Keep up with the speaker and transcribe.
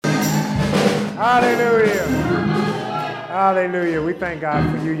Hallelujah. Hallelujah. We thank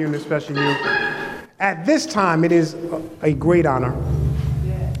God for you and especially you. At this time, it is a great honor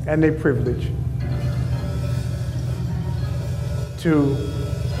and a privilege to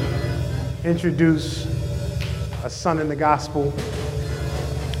introduce a son in the gospel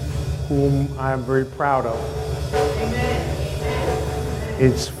whom I am very proud of.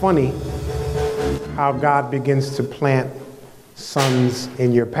 It's funny how God begins to plant sons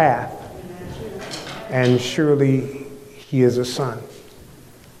in your path, and surely he is a son.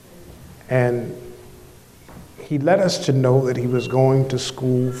 And he led us to know that he was going to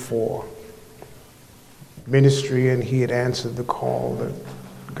school for ministry, and he had answered the call that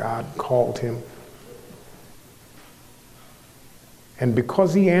God called him. And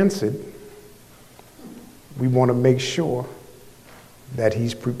because he answered, we want to make sure that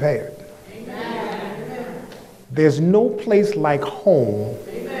he's prepared. Amen. There's no place like home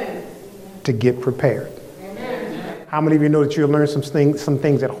to get prepared. Amen. How many of you know that you'll learn some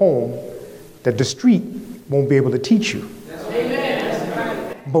things at home that the street won't be able to teach you?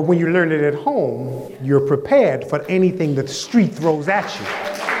 Amen. But when you learn it at home, you're prepared for anything that the street throws at you.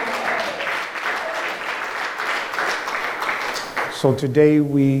 So today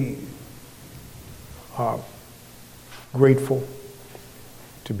we are grateful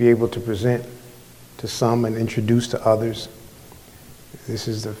to be able to present to some and introduce to others. This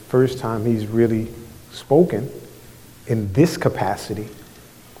is the first time he's really spoken in this capacity,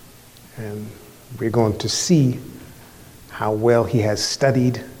 and we're going to see how well he has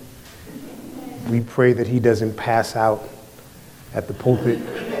studied. We pray that he doesn't pass out at the pulpit,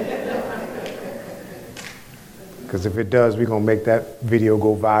 because if it does, we're going to make that video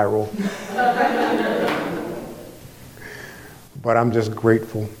go viral. But I'm just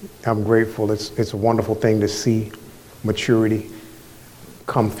grateful. I'm grateful. It's a wonderful thing to see maturity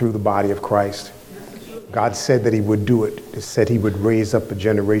come through the body of Christ. God said that he would do it. He said he would raise up a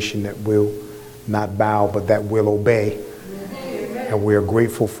generation that will not bow, but that will obey. And we are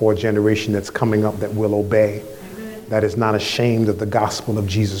grateful for a generation that's coming up that will obey, that is not ashamed of the gospel of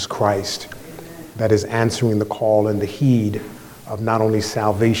Jesus Christ, that is answering the call and the heed of not only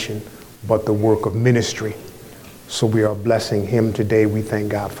salvation, but the work of ministry. So we are blessing him today. We thank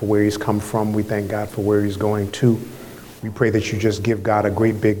God for where he's come from. We thank God for where he's going to. We pray that you just give God a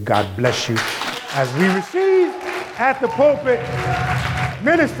great big God bless you as we receive at the pulpit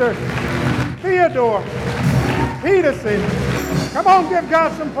Minister Theodore Peterson. Come on, give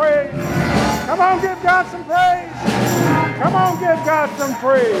God some praise. Come on, give God some praise. Come on, give God some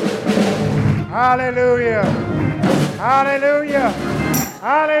praise. Hallelujah. Hallelujah.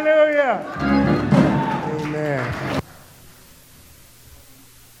 Hallelujah. Amen.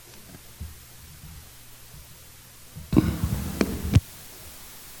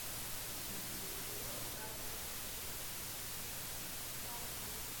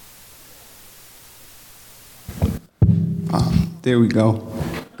 There we go.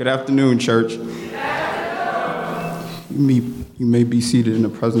 Good afternoon, church. You may be seated in the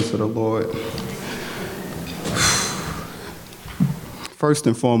presence of the Lord. First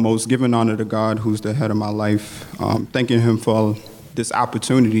and foremost, giving honor to God, who's the head of my life, thanking him for this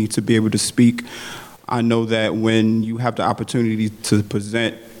opportunity to be able to speak. I know that when you have the opportunity to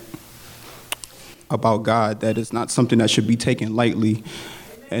present about God, that is not something that should be taken lightly,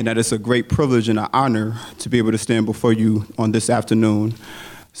 and that it's a great privilege and an honor to be able to stand before you on this afternoon.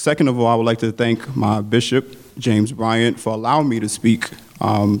 Second of all, I would like to thank my bishop, James Bryant, for allowing me to speak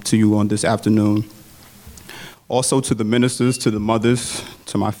to you on this afternoon. Also to the ministers, to the mothers,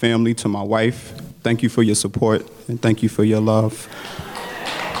 to my family, to my wife, thank you for your support and thank you for your love.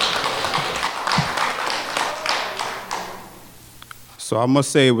 So I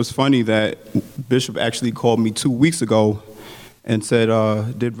must say it was funny that Bishop actually called me 2 weeks ago and said,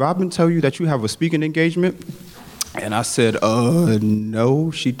 did Robin tell you that you have a speaking engagement? And I said,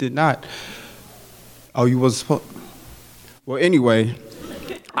 no, she did not. Oh, you was supposed... Well, anyway,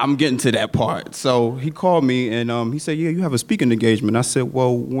 I'm getting to that part. So he called me and he said, yeah, you have a speaking engagement. I said,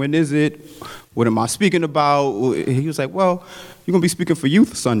 well, when is it? What am I speaking about? He was like, well, you're going to be speaking for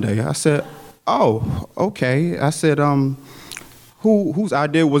Youth Sunday. I said, oh, okay. I said, whose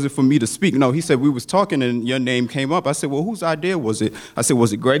idea was it for me to speak? No, he said, we was talking and your name came up. I said, well, whose idea was it? I said,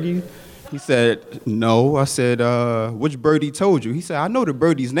 was it Greggy? He said, no. I said, which birdie told you? He said, I know the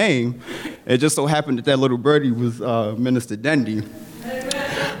birdie's name. It just so happened that little birdie was Minister Dendy.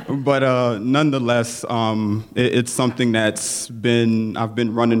 But nonetheless, it's something that's I've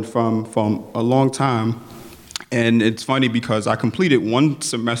been running from a long time. And it's funny because I completed one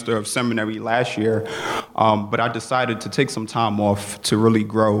semester of seminary last year, but I decided to take some time off to really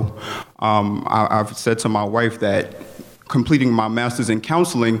grow. I've said to my wife that completing my master's in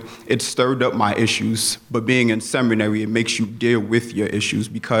counseling, it stirred up my issues. But being in seminary, it makes you deal with your issues,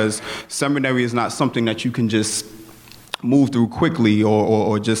 because seminary is not something that you can just move through quickly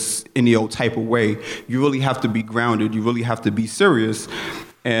or just any old type of way. You really have to be grounded. You really have to be serious.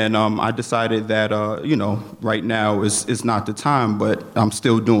 And I decided that, right now is not the time, but I'm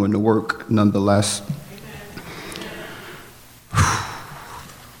still doing the work nonetheless.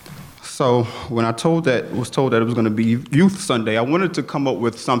 So when I was told that it was going to be Youth Sunday, I wanted to come up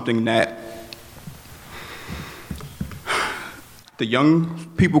with something that the young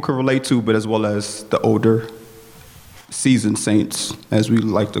people can relate to, but as well as the older seasoned saints, as we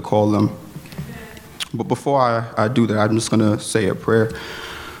like to call them. But before I do that, I'm just going to say a prayer.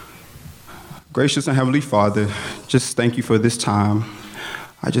 Gracious and Heavenly Father, just thank you for this time.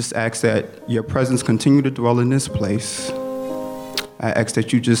 I just ask that your presence continue to dwell in this place. I ask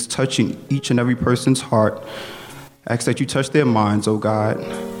that you just touch each and every person's heart. I ask that you touch their minds, oh God.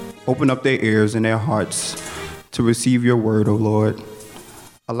 Open up their ears and their hearts to receive your word, oh Lord.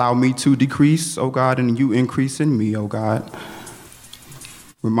 Allow me to decrease, oh God, and you increase in me, oh God.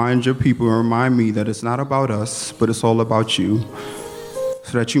 Remind your people and remind me that it's not about us, but it's all about you,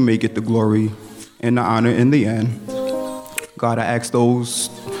 so that you may get the glory and the honor in the end. God, I ask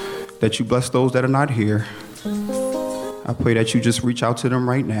that you bless those that are not here. I pray that you just reach out to them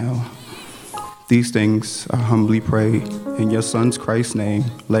right now. These things I humbly pray in your Son's Christ's name.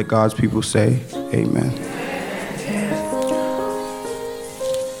 Let God's people say, amen.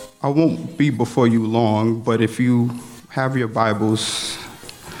 I won't be before you long, but if you have your Bibles,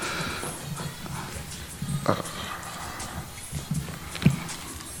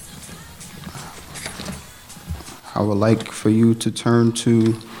 I would like for you to turn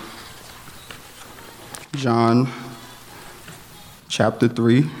to John chapter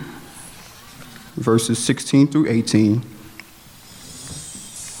 3, verses 16 through 18,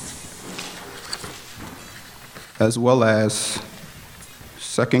 as well as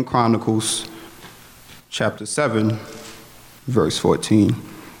 2 Chronicles chapter 7, verse 14.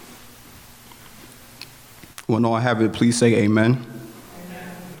 When all have it, please say amen.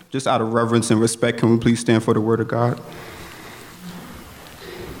 Amen. Just out of reverence and respect, can we please stand for the word of God?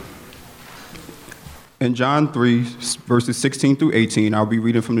 In John 3, verses 16 through 18, I'll be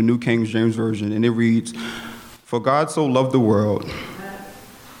reading from the New King James Version, and it reads, "For God so loved the world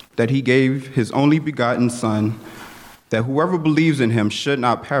that he gave his only begotten Son, that whoever believes in him should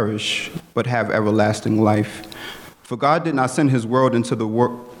not perish, but have everlasting life. For God did not send his Son into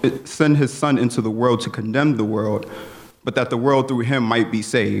the world to condemn the world, but that the world through him might be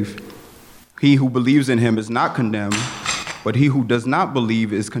saved. He who believes in him is not condemned, but he who does not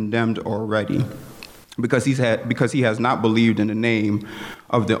believe is condemned already, because he has not believed in the name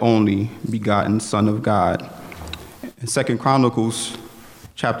of the only begotten Son of God." In 2 Chronicles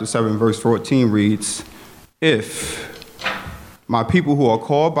chapter 7, verse 14 reads, "If my people who are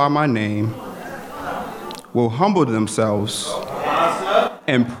called by my name will humble themselves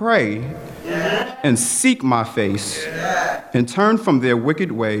and pray and seek my face and turn from their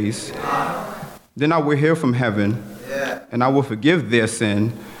wicked ways, then I will hear from heaven and I will forgive their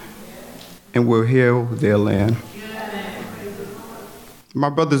sin and will heal their land." My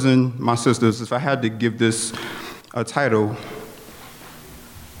brothers and my sisters, if I had to give this a title,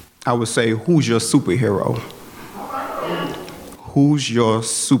 I would say, who's your superhero? Who's your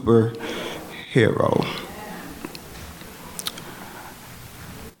superhero?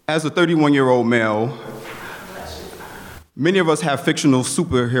 As a 31-year-old male, many of us have fictional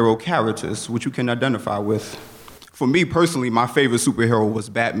superhero characters which you can identify with. For me personally, my favorite superhero was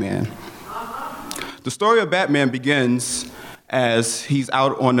Batman. The story of Batman begins as he's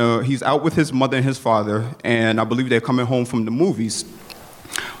out with his mother and his father, and I believe they're coming home from the movies.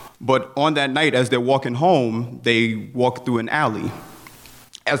 But on that night, as they're walking home, they walk through an alley.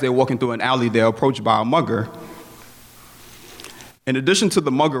 As they're walking through an alley, they're approached by a mugger. In addition to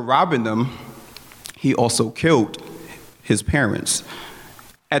the mugger robbing them, he also killed his parents.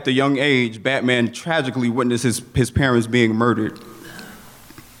 At the young age, Batman tragically witnessed his parents being murdered.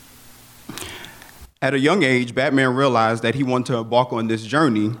 At a young age, Batman realized that he wanted to embark on this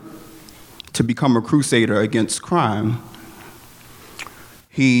journey to become a crusader against crime.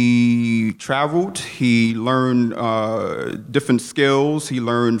 He traveled, he learned different skills, he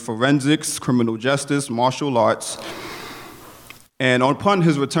learned forensics, criminal justice, martial arts. And upon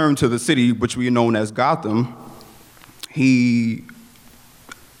his return to the city, which we know as Gotham, he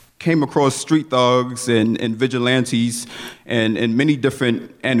came across street thugs and vigilantes and many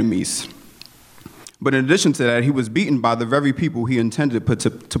different enemies. But in addition to that, he was beaten by the very people he intended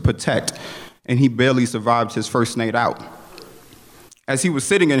to protect, and he barely survived his first night out. As he was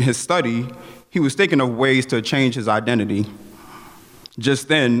sitting in his study, he was thinking of ways to change his identity. Just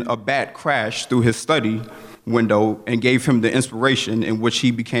then, a bat crashed through his study window and gave him the inspiration in which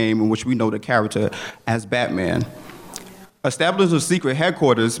we know the character as Batman. Established a secret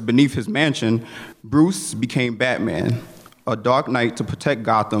headquarters beneath his mansion, Bruce became Batman, a dark knight to protect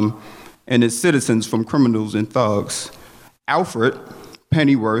Gotham and its citizens from criminals and thugs. Alfred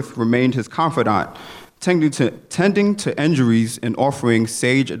Pennyworth remained his confidant, tending to injuries and offering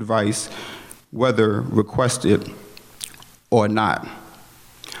sage advice, whether requested or not.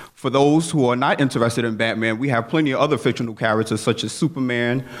 For those who are not interested in Batman, we have plenty of other fictional characters such as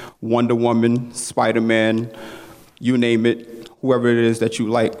Superman, Wonder Woman, Spider-Man, you name it, whoever it is that you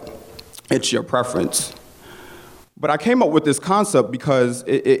like. It's your preference. But I came up with this concept because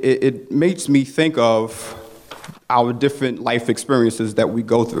it makes me think of our different life experiences that we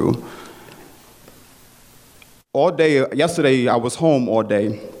go through. All day, yesterday I was home all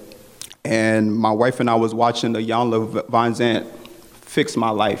day, and my wife and I was watching the Jan Van Zandt Fix My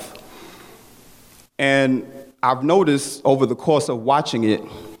Life. And I've noticed over the course of watching it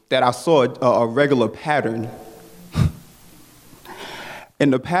that I saw a regular pattern.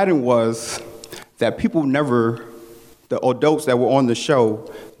 And the pattern was that the adults that were on the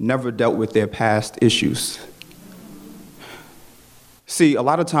show never dealt with their past issues. See, a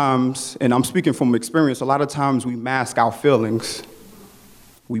lot of times, and I'm speaking from experience, a lot of times we mask our feelings.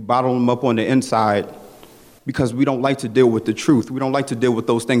 We bottle them up on the inside because we don't like to deal with the truth. We don't like to deal with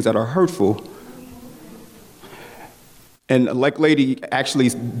those things that are hurtful. And like lady actually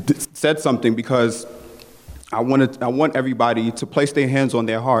said something, because I want everybody to place their hands on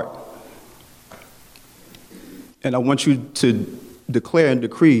their heart. And I want you to declare and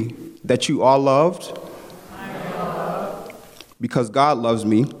decree that you are loved. Because God loves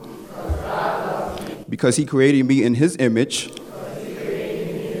me. Because he created me in his image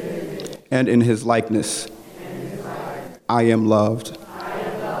and in his likeness. I am loved.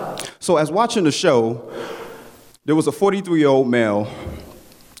 So as watching the show, there was a 43-year-old male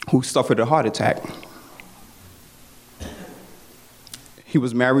who suffered a heart attack. He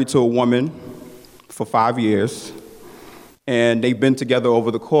was married to a woman for 5 years, and they've been together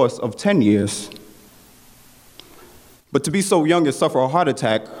over the course of 10 years. But to be so young and suffer a heart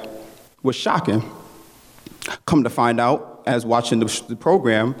attack was shocking. Come to find out, as watching the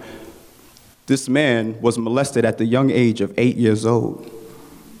program, this man was molested at the young age of 8 years old.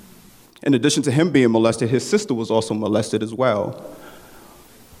 In addition to him being molested, his sister was also molested as well.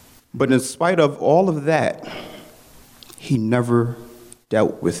 But in spite of all of that, he never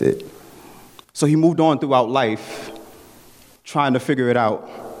dealt with it. So he moved on throughout life, trying to figure it out.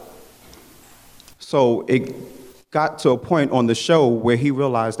 So it got to a point on the show where he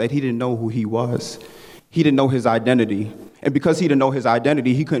realized that he didn't know who he was. He didn't know his identity. And because he didn't know his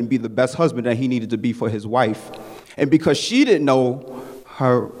identity, he couldn't be the best husband that he needed to be for his wife. And because she didn't know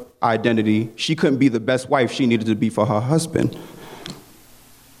her identity, she couldn't be the best wife she needed to be for her husband.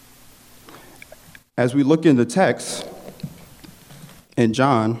 As we look in the text, in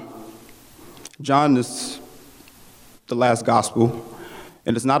John is the last gospel,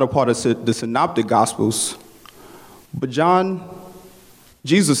 and it's not a part of the synoptic gospels, but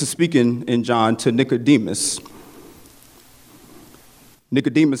Jesus is speaking in John to Nicodemus.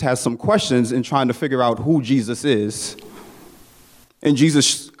 Nicodemus has some questions in trying to figure out who Jesus is. And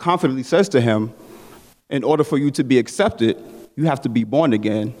Jesus confidently says to him, in order for you to be accepted, you have to be born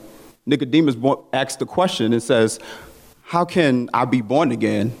again. Nicodemus asks the question and says, how can I be born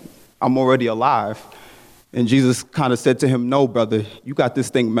again? I'm already alive. And Jesus kind of said to him, no, brother, you got this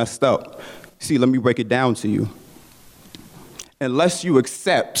thing messed up. See, let me break it down to you. Unless you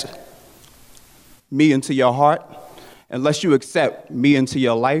accept me into your heart, unless you accept me into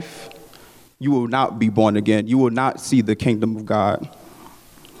your life, you will not be born again. You will not see the kingdom of God.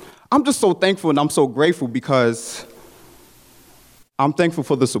 I'm just so thankful and I'm so grateful because I'm thankful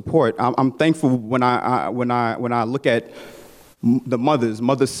for the support. I'm thankful when I look at the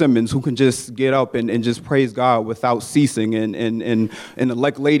Mother Simmons, who can just get up and just praise God without ceasing, and the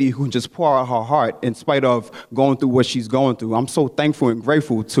elect lady who can just pour out her heart in spite of going through what she's going through. I'm so thankful and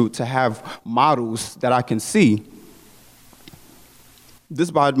grateful to have models that I can see. This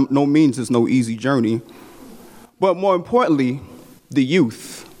by no means is no easy journey, but more importantly, the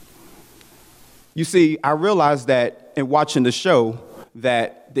youth. You see, I realized that in watching the show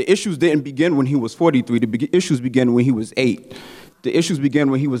that the issues didn't begin when he was 43. The issues began when he was 8. The issues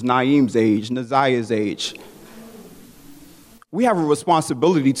began when he was Naeem's age, Naziah's age. We have a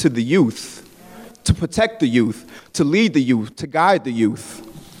responsibility to the youth to protect the youth, to lead the youth, to guide the youth.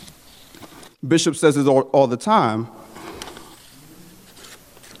 Bishop says it all the time.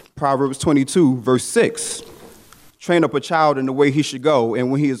 Proverbs 22, verse 6. Train up a child in the way he should go,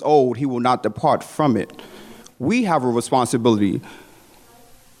 and when he is old, he will not depart from it. We have a responsibility,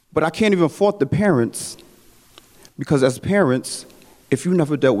 but I can't even fault the parents, because as parents, if you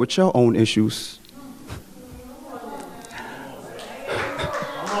never dealt with your own issues,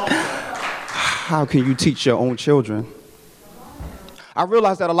 how can you teach your own children? I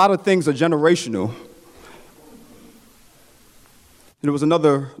realize that a lot of things are generational. There was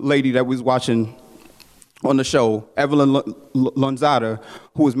another lady that we was watching on the show, Evelyn Lonzada,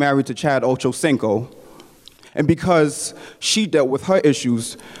 who was married to Chad Ochocinco. And because she dealt with her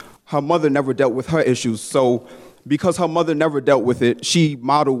issues, her mother never dealt with her issues. So because her mother never dealt with it, she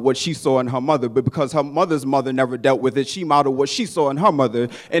modeled what she saw in her mother. But because her mother's mother never dealt with it, she modeled what she saw in her mother.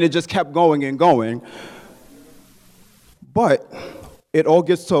 And it just kept going and going. But it all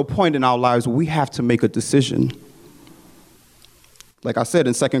gets to a point in our lives where we have to make a decision. Like I said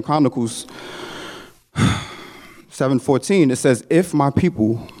in 2 Chronicles 7:14, it says, if my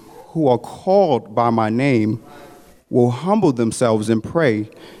people who are called by my name will humble themselves and pray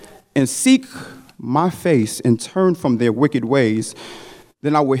and seek my face and turn from their wicked ways,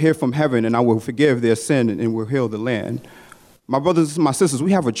 then I will hear from heaven and I will forgive their sin and will heal the land. My brothers and my sisters,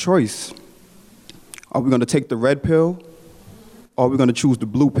 we have a choice. Are we going to take the red pill or are we going to choose the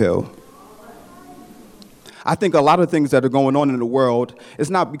blue pill? I think a lot of things that are going on in the world, it's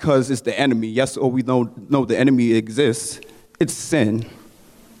not because it's the enemy. Yes, or we know the enemy exists. It's sin.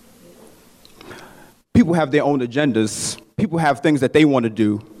 People have their own agendas. People have things that they want to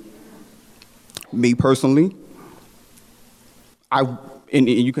do. Me personally, and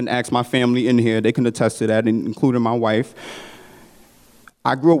you can ask my family in here, they can attest to that, including my wife.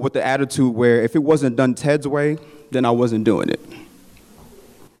 I grew up with the attitude where if it wasn't done Ted's way, then I wasn't doing it.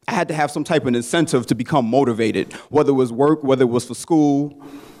 I had to have some type of incentive to become motivated, whether it was work, whether it was for school.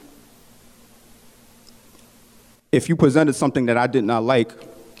 If you presented something that I did not like,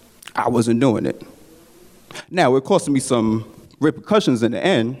 I wasn't doing it. Now, it cost me some repercussions in the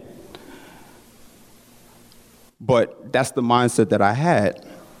end, but that's the mindset that I had.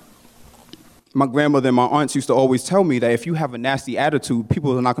 My grandmother and my aunts used to always tell me that if you have a nasty attitude,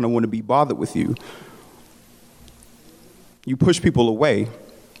 people are not going to want to be bothered with you. You push people away.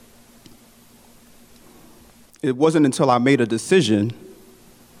 It wasn't until I made a decision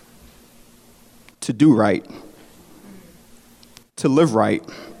to do right, to live right,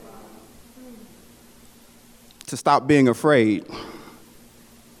 to stop being afraid,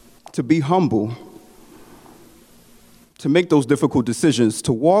 to be humble, to make those difficult decisions,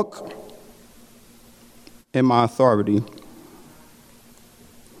 to walk in my authority.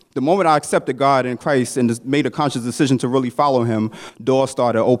 The moment I accepted God in Christ and made a conscious decision to really follow him, doors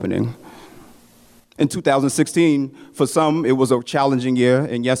started opening. In 2016, for some, it was a challenging year,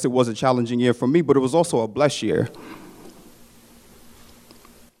 and yes, it was a challenging year for me, but it was also a blessed year.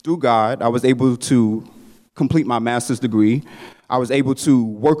 Through God, I was able to complete my master's degree. I was able to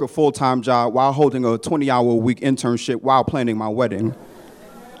work a full-time job while holding a 20-hour-a-week internship while planning my wedding.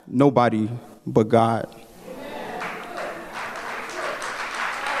 Nobody but God.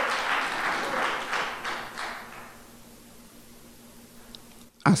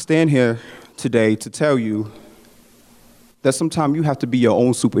 I stand here today to tell you that sometimes you have to be your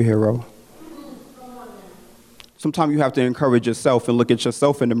own superhero. Sometimes you have to encourage yourself and look at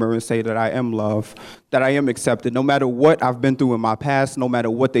yourself in the mirror and say that I am loved, that I am accepted, no matter what I've been through in my past, no matter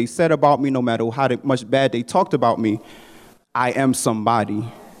what they said about me, no matter how much bad they talked about me, I am somebody.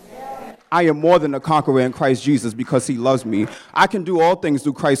 I am more than a conqueror in Christ Jesus because he loves me. I can do all things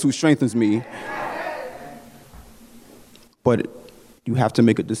through Christ who strengthens me. But you have to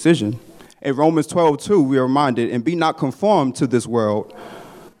make a decision. In Romans 12:2, we are reminded, and be not conformed to this world,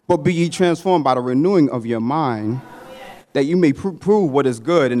 but be ye transformed by the renewing of your mind, that you may prove what is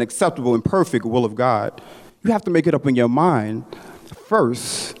good and acceptable and perfect will of God. You have to make it up in your mind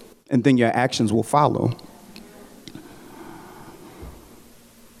first, and then your actions will follow.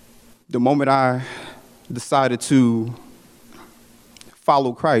 The moment I decided to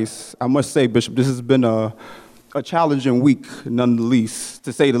follow Christ, I must say, Bishop, this has been a challenging week, none the least,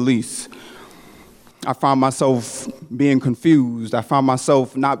 to say the least. I found myself being confused. I found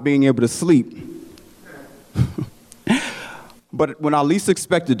myself not being able to sleep. But when I least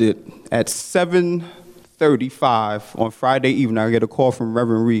expected it, at 7:35 on Friday evening, I get a call from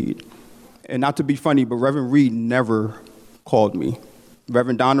Reverend Reed. And not to be funny, but Reverend Reed never called me.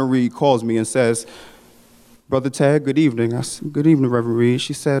 Reverend Donna Reed calls me and says, Brother Ted, good evening. I said, good evening, Reverend Reed.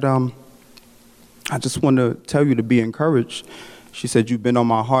 She said, I just want to tell you to be encouraged. She said, you've been on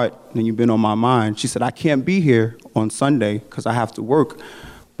my heart and you've been on my mind. She said, I can't be here on Sunday because I have to work,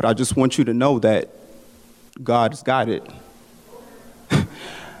 but I just want you to know that God's got it.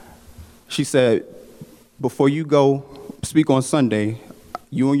 She said, before you go speak on Sunday,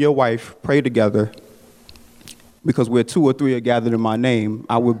 you and your wife pray together, because where 2 or 3 are gathered in my name,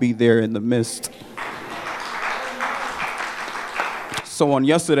 I will be there in the midst. So on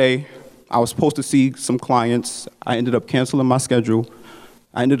yesterday, I was supposed to see some clients. I ended up canceling my schedule.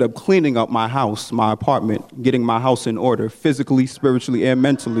 I ended up cleaning up my house, my apartment, getting my house in order, physically, spiritually, and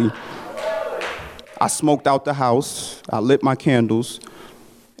mentally. I smoked out the house. I lit my candles,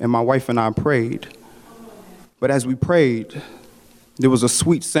 and my wife and I prayed. But as we prayed, there was a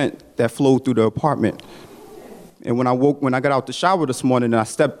sweet scent that flowed through the apartment. And when I got out the shower this morning and I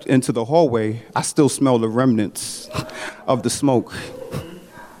stepped into the hallway, I still smelled the remnants of the smoke.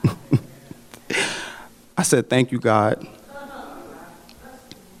 I said, thank you, God.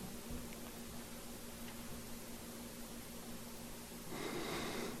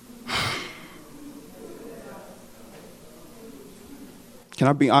 Can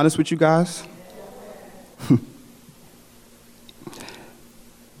I be honest with you guys?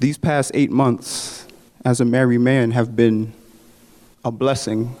 These past 8 months as a married man have been a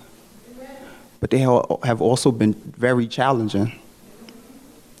blessing, but they have also been very challenging.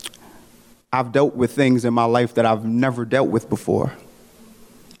 I've dealt with things in my life that I've never dealt with before.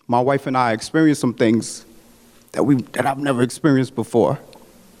 My wife and I experienced some things that I've never experienced before.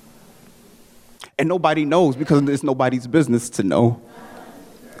 And nobody knows, because it's nobody's business to know.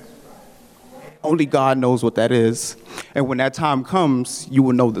 Only God knows what that is. And when that time comes, you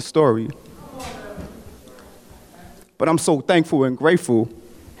will know the story. But I'm so thankful and grateful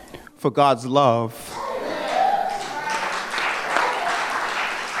for God's love.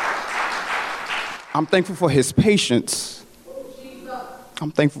 I'm thankful for his patience.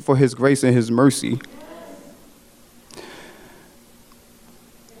 I'm thankful for his grace and his mercy.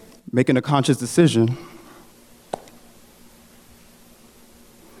 Making a conscious decision.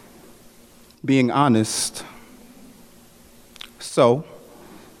 Being honest. So,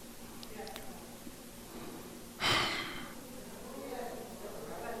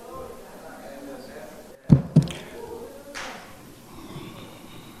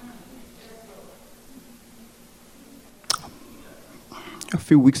 a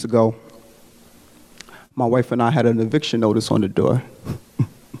few weeks ago, my wife and I had an eviction notice on the door.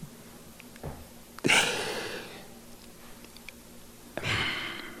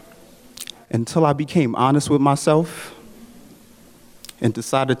 Until I became honest with myself and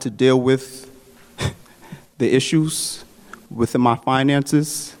decided to deal with the issues within my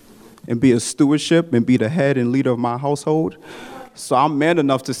finances and be a stewardship and be the head and leader of my household. So I'm man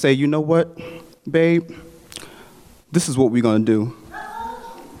enough to say, you know what, babe, this is what we're gonna do.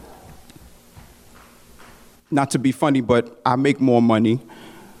 Not to be funny, but I make more money,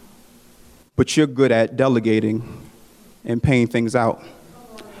 but you're good at delegating and paying things out.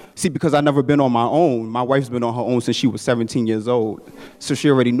 See, because I've never been on my own. My wife's been on her own since she was 17 years old. So she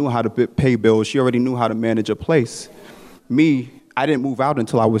already knew how to pay bills. She already knew how to manage a place. Me, I didn't move out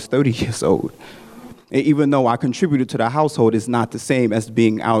until I was 30 years old. And even though I contributed to the household, it's not the same as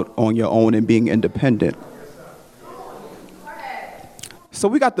being out on your own and being independent. So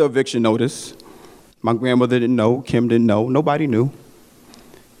we got the eviction notice. My grandmother didn't know. Kim didn't know. Nobody knew.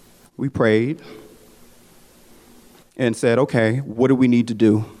 We prayed and said, okay, what do we need to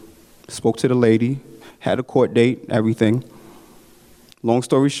do? Spoke to the lady, had a court date, everything. Long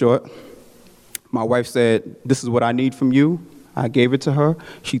story short, my wife said, this is what I need from you. I gave it to her.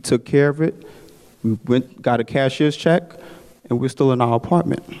 She took care of it. We went, got a cashier's check, and we're still in our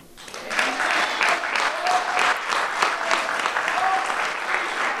apartment.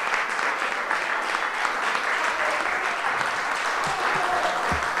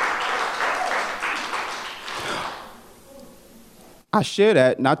 I share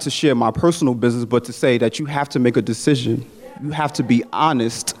that not to share my personal business, but to say that you have to make a decision. You have to be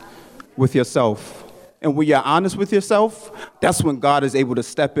honest with yourself. And when you're honest with yourself, that's when God is able to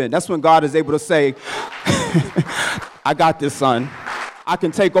step in. That's when God is able to say, I got this, son. I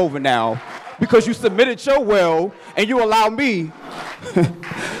can take over now. Because you submitted your will and you allow me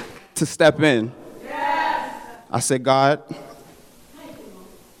to step in. Yes. I said, God,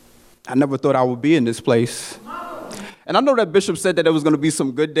 I never thought I would be in this place. And I know that Bishop said that there was going to be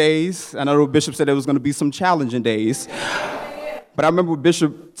some good days, and I know Bishop said there was going to be some challenging days. But I remember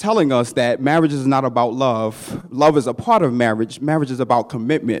Bishop telling us that marriage is not about love. Love is a part of marriage. Marriage is about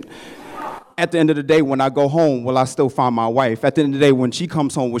commitment. At the end of the day, when I go home, will I still find my wife? At the end of the day, when she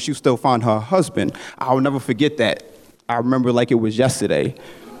comes home, will she still find her husband? I'll never forget that. I remember like it was yesterday.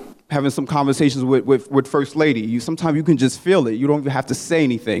 Having some conversations with First Lady. Sometimes you can just feel it. You don't even have to say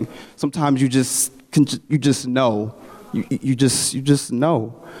anything. Sometimes you just know. You just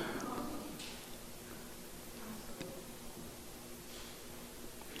know.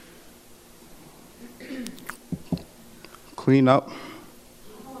 Clean up.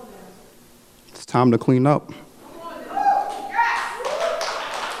 It's time to clean up.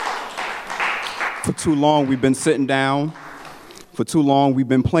 For too long, we've been sitting down. For too long, we've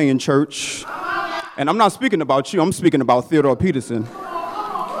been playing church. And I'm not speaking about you. I'm speaking about Theodore Peterson.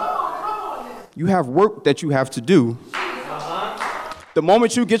 You have work that you have to do. The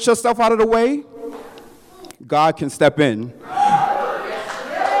moment you get yourself out of the way, God can step in.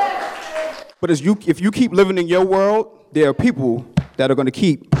 But if you keep living in your world, there are people that are going to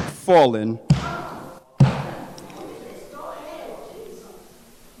keep falling.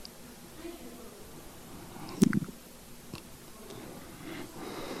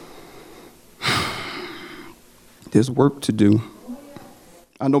 There's work to do.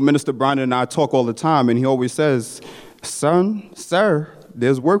 I know Minister Brian and I talk all the time, and he always says, sir,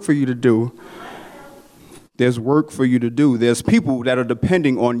 there's work for you to do. There's work for you to do. There's people that are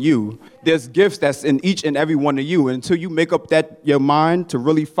depending on you. There's gifts that's in each and every one of you. And until you make up your mind to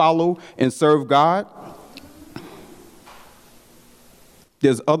really follow and serve God,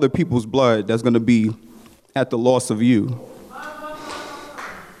 there's other people's blood that's going to be at the loss of you.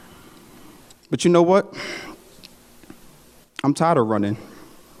 But you know what? I'm tired of running.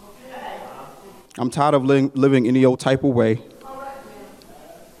 I'm tired of living any old type of way.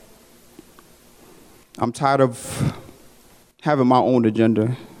 I'm tired of having my own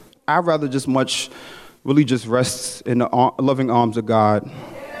agenda. I'd rather really just rest in the loving arms of God.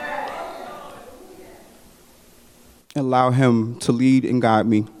 Allow him to lead and guide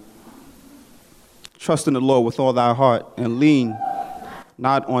me. Trust in the Lord with all thy heart and lean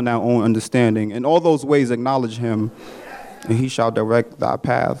not on thy own understanding. In all those ways acknowledge him, and he shall direct thy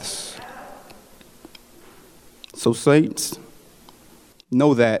paths. So saints,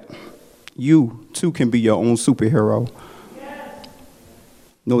 know that you too can be your own superhero.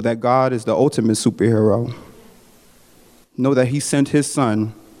 Know that God is the ultimate superhero. Know that he sent his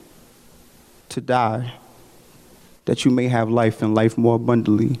son to die, that you may have life and life more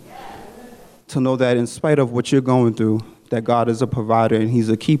abundantly. To know that in spite of what you're going through, that God is a provider and he's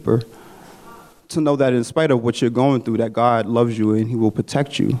a keeper. To know that in spite of what you're going through, that God loves you and he will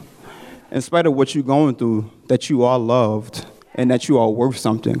protect you. In spite of what you're going through, that you are loved and that you are worth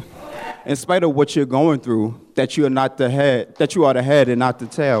something. In spite of what you're going through, that you are not the head, that you are the head and not the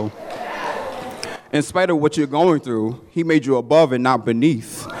tail. In spite of what you're going through, he made you above and not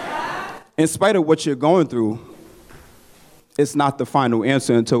beneath. In spite of what you're going through, it's not the final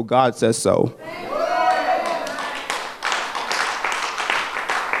answer until God says so.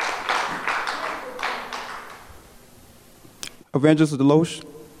 Evangelist Deloche,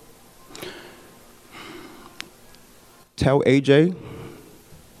 tell AJ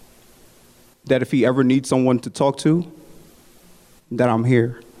that if he ever needs someone to talk to, that I'm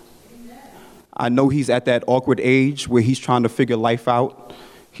here. I know he's at that awkward age where he's trying to figure life out.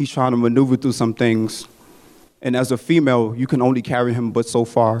 He's trying to maneuver through some things. And as a female, you can only carry him but so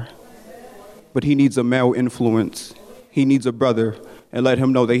far. But he needs a male influence. He needs a brother. And let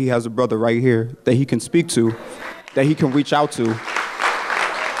him know that he has a brother right here that he can speak to, that he can reach out to.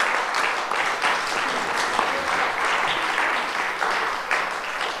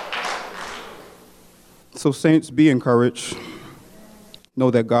 So saints, be encouraged.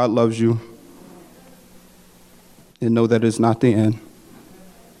 Know that God loves you. And know that it's not the end.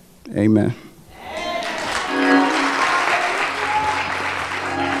 Amen.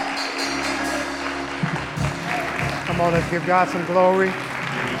 Come on, let's give God some glory.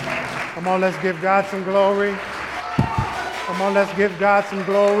 Come on, let's give God some glory. Come on, let's give God some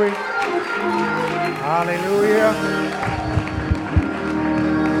glory. Hallelujah.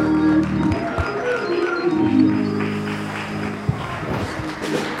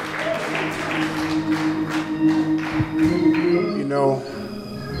 You know,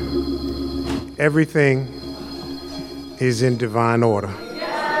 everything is in divine order.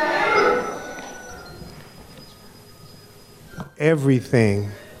 Everything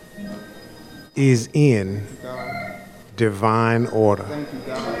is in divine order. Thank you,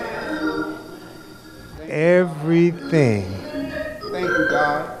 God. Everything Thank you,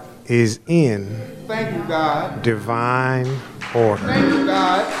 God. is in Thank you, God. divine order. Thank you,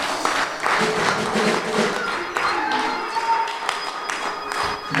 God.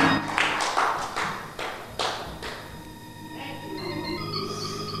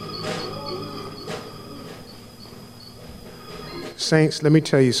 Saints, let me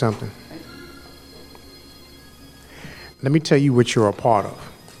tell you something. Let me tell you what you're a part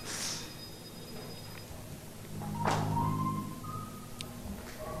of.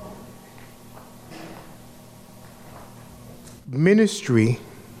 Ministry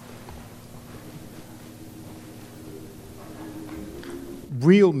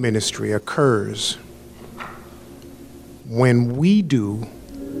real ministry occurs when we do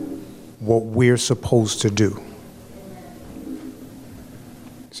what we're supposed to do.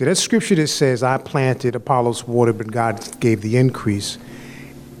 See, that scripture that says, I planted, Apollos watered, but God gave the increase,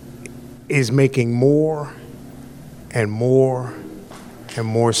 is making more and more and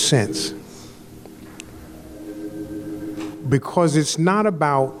more sense. Because it's not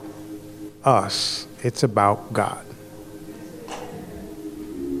about us, it's about God.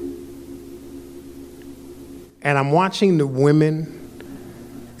 And I'm watching the women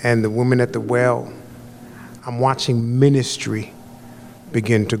and the women at the well. I'm watching ministry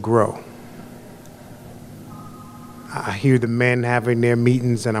begin to grow. I hear the men having their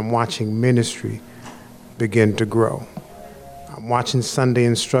meetings, and I'm watching ministry begin to grow. I'm watching Sunday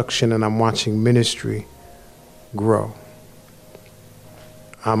instruction, and I'm watching ministry grow.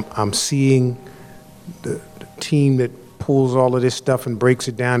 I'm seeing the team that pulls all of this stuff and breaks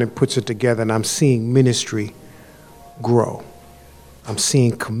it down and puts it together, and I'm seeing ministry grow. I'm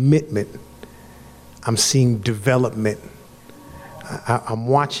seeing commitment. I'm seeing development. I'm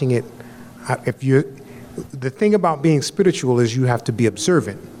watching it. The thing about being spiritual is you have to be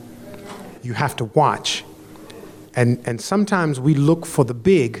observant. You have to watch. And sometimes we look for the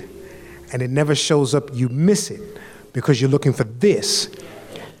big and it never shows up. You miss it because you're looking for this.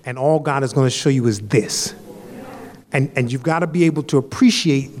 And all God is going to show you is this. And you've got to be able to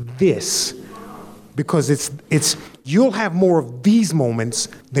appreciate this, because it's you'll have more of these moments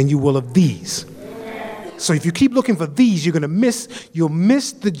than you will of these. So if you keep looking for these, you'll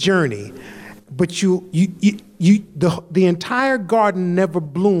miss the journey. But the entire garden never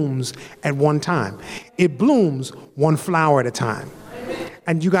blooms at one time. It blooms one flower at a time.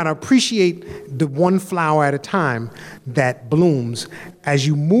 And you got to appreciate the one flower at a time that blooms as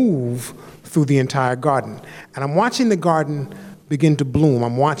you move through the entire garden. And I'm watching the garden begin to bloom.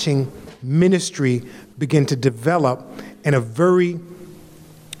 I'm watching ministry begin to develop in a very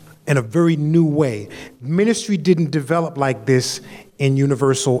new way. Ministry didn't develop like this in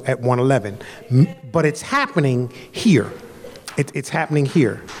Universal at 111, but it's happening here. It's happening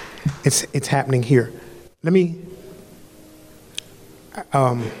here. It's happening here. Let me.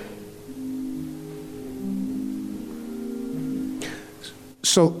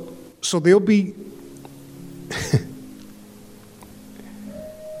 So there'll be.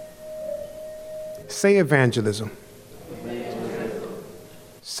 Say evangelism.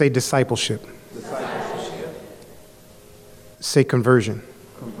 Say discipleship. Say conversion.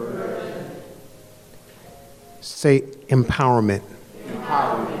 Say empowerment.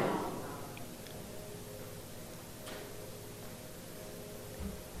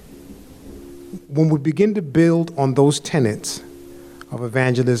 When we begin to build on those tenets of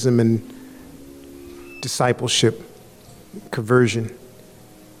evangelism and discipleship, conversion,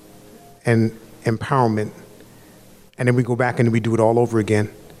 and empowerment, and then we go back and we do it all over again,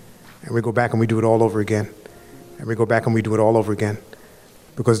 and we go back and we do it all over again, and we go back and we do it all over again.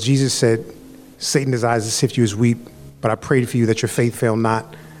 Because Jesus said, Satan desires to sift you as wheat, but I prayed for you that your faith fail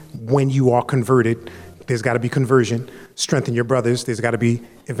not. When you are converted, there's got to be conversion. Strengthen your brothers. There's got to be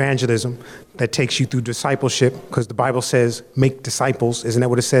evangelism that takes you through discipleship, because the Bible says make disciples. Isn't that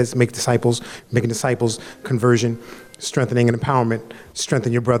what it says? Make disciples, making disciples, conversion, strengthening and empowerment.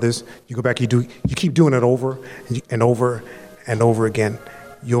 Strengthen your brothers. You go back, you keep doing it over and over and over again.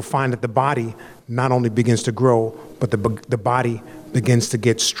 You'll find that the body not only begins to grow, but the body begins to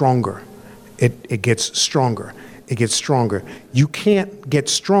get stronger. It gets stronger. It gets stronger. You can't get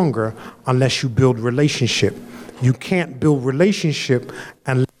stronger unless you build relationship. You can't build relationship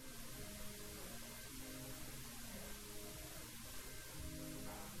unless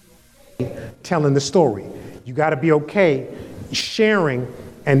telling the story. You got to be okay sharing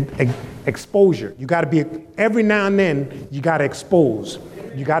and exposure. You got to be, every now and then you got to expose.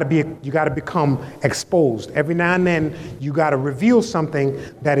 You got to become exposed. Every now and then you got to reveal something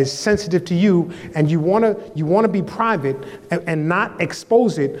that is sensitive to you, and you want to be private and not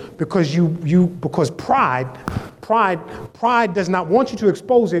expose it because because pride does not want you to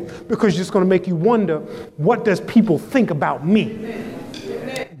expose it, because it's going to make you wonder, what does people think about me?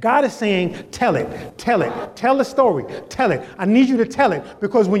 God is saying, tell it, tell the story, tell it. I need you to tell it,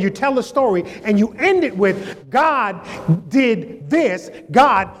 because when you tell the story and you end it with, God did this,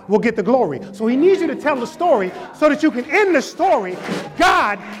 God will get the glory. So he needs you to tell the story so that you can end the story,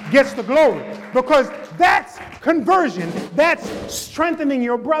 God gets the glory. Because that's conversion, that's strengthening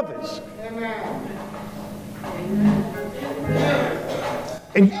your brothers.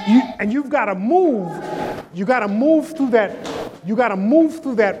 And you've got to move. You got to move through that. You got to move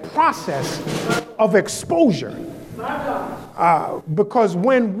through that process of exposure. Because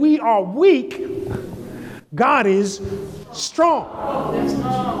when we are weak, God is strong.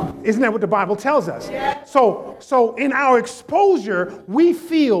 Isn't that what the Bible tells us? So in our exposure, we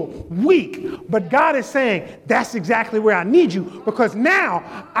feel weak. But God is saying, that's exactly where I need you, because now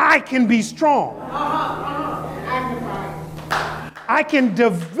I can be strong. I can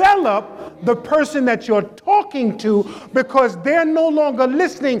develop the person that you're talking to, because they're no longer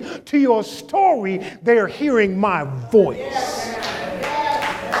listening to your story. They're hearing my voice.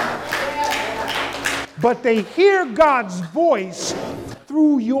 But they hear God's voice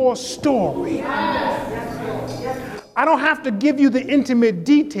through your story. I don't have to give you the intimate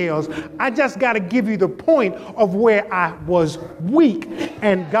details. I just got to give you the point of where I was weak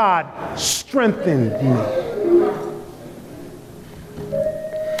and God strengthened me.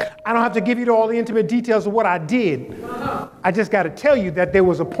 I don't have to give you all the intimate details of what I did. I just got to tell you that there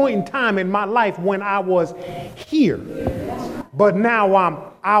was a point in time in my life when I was here. But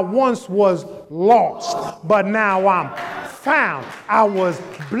now I once was lost, but now I'm found. I was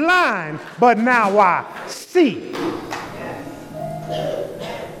blind, but now I see.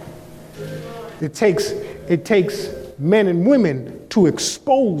 It takes men and women to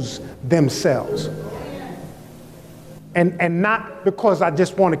expose themselves. And not because I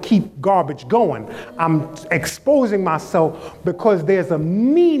just want to keep garbage going. I'm exposing myself because there's a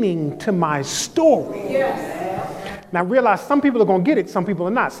meaning to my story. Yes. Now realize some people are going to get it, some people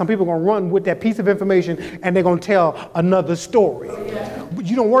are not. Some people are going to run with that piece of information and they're going to tell another story. But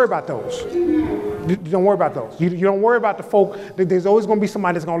you don't worry about those. You don't worry about those. You don't worry about the folk. There's always going to be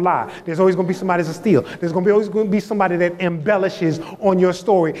somebody that's going to lie. There's always going to be somebody that's going to steal. There's always going to be somebody that embellishes on your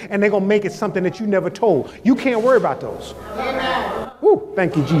story, and they're going to make it something that you never told. You can't worry about those. Amen. Woo,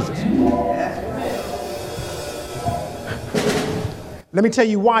 thank you, Jesus. Let me tell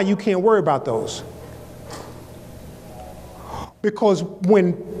you why you can't worry about those. Because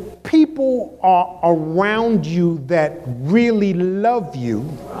when people are around you that really love you,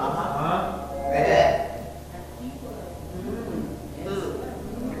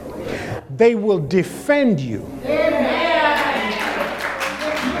 they will defend you.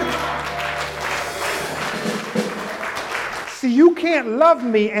 See, you can't love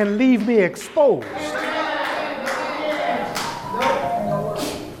me and leave me exposed.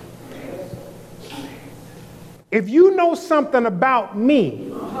 If you know something about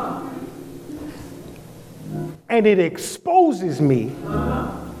me and it exposes me,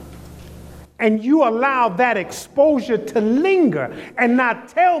 and you allow that exposure to linger and not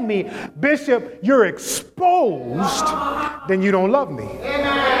tell me, Bishop, you're exposed, then you don't love me.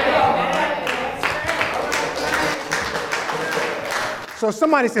 So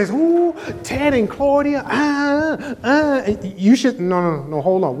somebody says, ooh, Ted and Claudia, you should, no,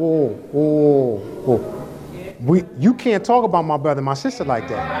 hold on, whoa. You can't talk about my brother and my sister like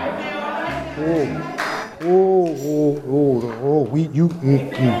that.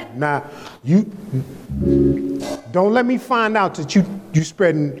 You don't let me find out that you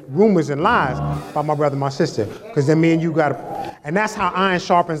spreading rumors and lies about my brother and my sister, because then me and you and that's how iron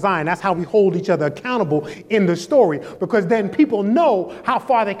sharpens iron. That's how we hold each other accountable in the story, because then people know how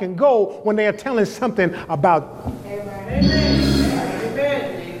far they can go when they are telling something about. Amen.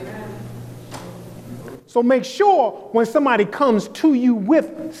 So make sure when somebody comes to you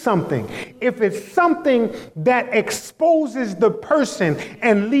with something, if it's something that exposes the person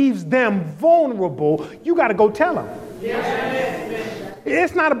and leaves them vulnerable, you got to go tell them. Yes.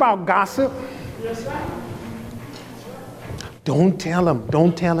 It's not about gossip. Yes. Don't tell them.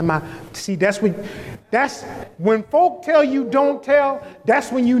 See, that's when folk tell you don't tell,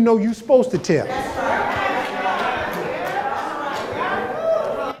 that's when you know you're supposed to tell.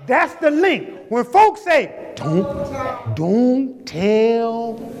 That's the link. When folks say, don't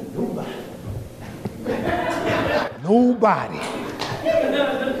tell nobody.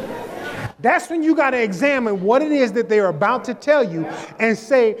 That's when you got to examine what it is that they're about to tell you and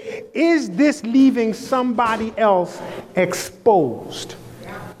say, is this leaving somebody else exposed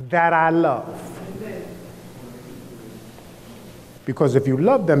that I love? Because if you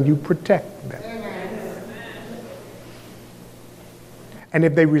love them, you protect them. And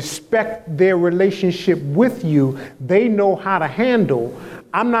if they respect their relationship with you, they know how to handle.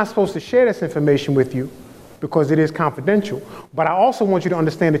 I'm not supposed to share this information with you because it is confidential, but I also want you to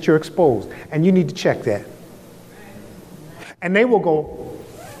understand that you're exposed, and you need to check that. And they will go,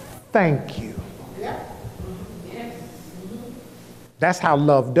 thank you. That's how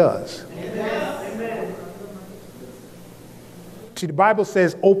love does. See, the Bible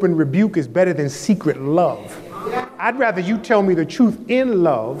says open rebuke is better than secret love. I'd rather you tell me the truth in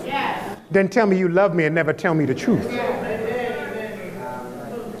love than tell me you love me and never tell me the truth.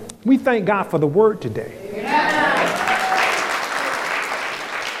 We thank God for the word today.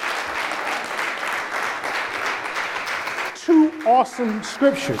 Two awesome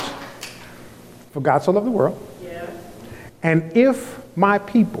scriptures. For God so loved the world. And if my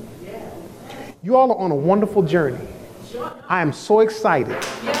people, you all are on a wonderful journey. I am so excited.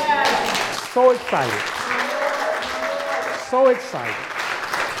 So excited. So excited.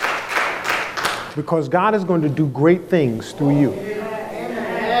 Because God is going to do great things through you.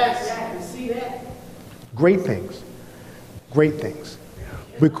 Great things. Great things.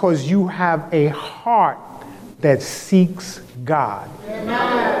 Because you have a heart that seeks God.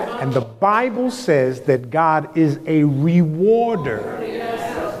 And the Bible says that God is a rewarder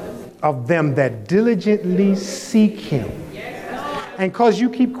of them that diligently seek him. And because you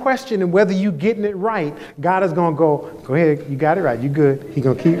keep questioning whether you're getting it right, God is going to go ahead, you got it right, you good. He's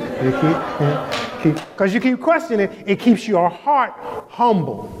going to keep. Because you keep questioning, it keeps your heart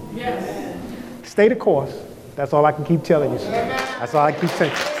humble. Stay the course. That's all I can keep telling you. That's all I keep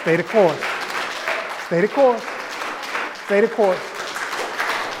saying. Stay the course. Stay the course. Stay the course.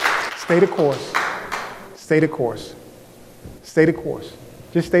 Stay the course. Stay the course. Stay the course.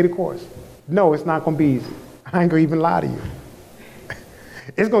 Just stay the course. No, it's not going to be easy. I ain't going to even lie to you.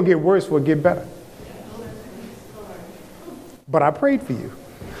 It's going to get worse before it get better. But I prayed for you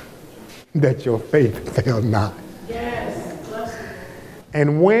that your faith fail not.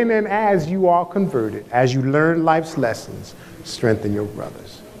 And when and as you are converted, as you learn life's lessons, strengthen your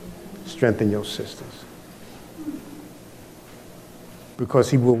brothers. Strengthen your sisters. Because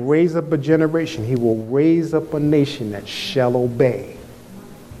he will raise up a generation. He will raise up a nation that shall obey.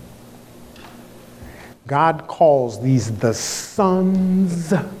 God calls these the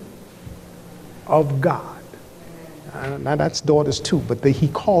sons of God. Now that's daughters too, but he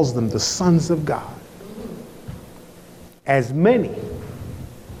calls them the sons of God. As many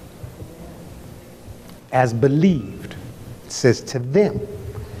as believed, it says to them,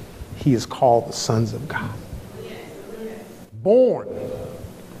 he is called the sons of God. Born,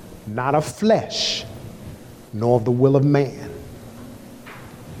 not of flesh, nor of the will of man,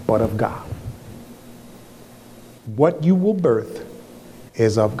 but of God. What you will birth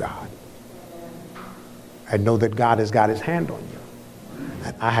is of God. I know that God has got his hand on you.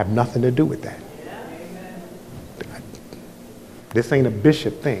 And I have nothing to do with that. This ain't a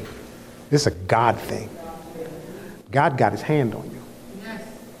bishop thing. This is a God thing. God got his hand on you.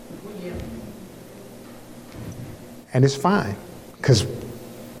 And it's fine, because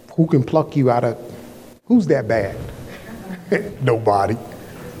who can pluck you out of, who's that bad? Nobody.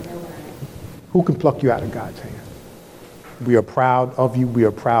 Who can pluck you out of God's hand? We are proud of you. We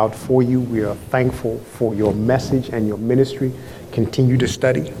are proud for you. We are thankful for your message and your ministry. Continue to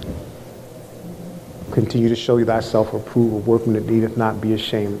study. Continue to show you thyself approved, a workman that needeth not be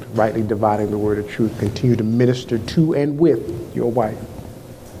ashamed, rightly dividing the word of truth. Continue to minister to and with your wife.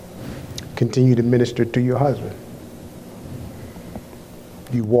 Continue to minister to your husband.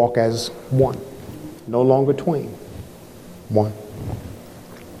 You walk as one, no longer twain, one.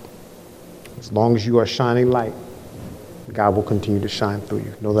 As long as you are shining light, God will continue to shine through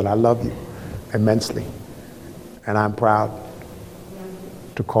you. Know that I love you immensely, and I'm proud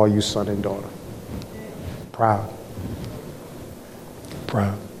to call you son and daughter. Proud.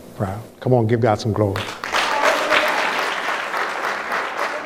 Proud. Proud. Come on, give God some glory.